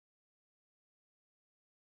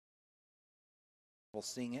We'll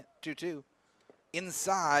seeing it, 2-2.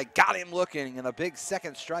 Inside, got him looking, and a big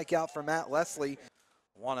second strikeout for Matt Leslie.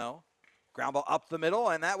 1-0, ground ball up the middle,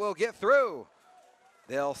 and that will get through.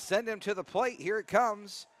 They'll send him to the plate, here it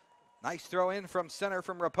comes. Nice throw in from center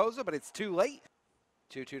from Raposa, but it's too late.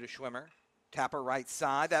 2-2 to Schwimmer. Tapper right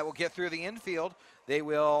side, that will get through the infield. They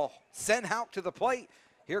will send Houck to the plate.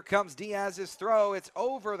 Here comes Diaz's throw, it's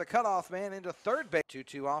over the cutoff man into third base.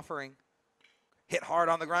 2-2 offering. Hit hard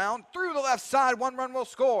on the ground, through the left side, one run will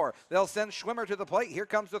score. They'll send Schwimmer to the plate. Here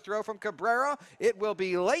comes the throw from Cabrera. It will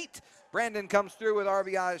be late. Brandon comes through with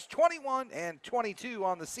RBIs 21 and 22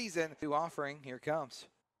 on the season. New offering, here comes.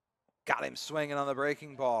 Got him swinging on the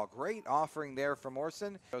breaking ball. Great offering there from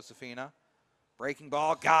Orson. Josefina, breaking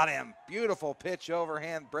ball, got him. Beautiful pitch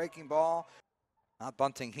overhand, breaking ball. Not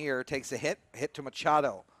bunting here, takes a hit to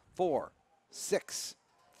Machado. 4, 6,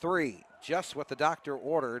 3, just what the doctor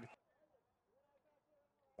ordered.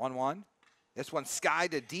 1-1. This one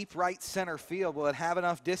skied to deep right center field. Will it have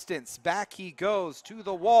enough distance? Back he goes to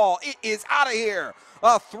the wall. It is out of here.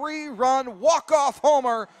 A 3-run walk-off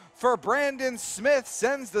homer for Brandon Smith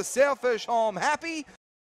sends the Sailfish home happy.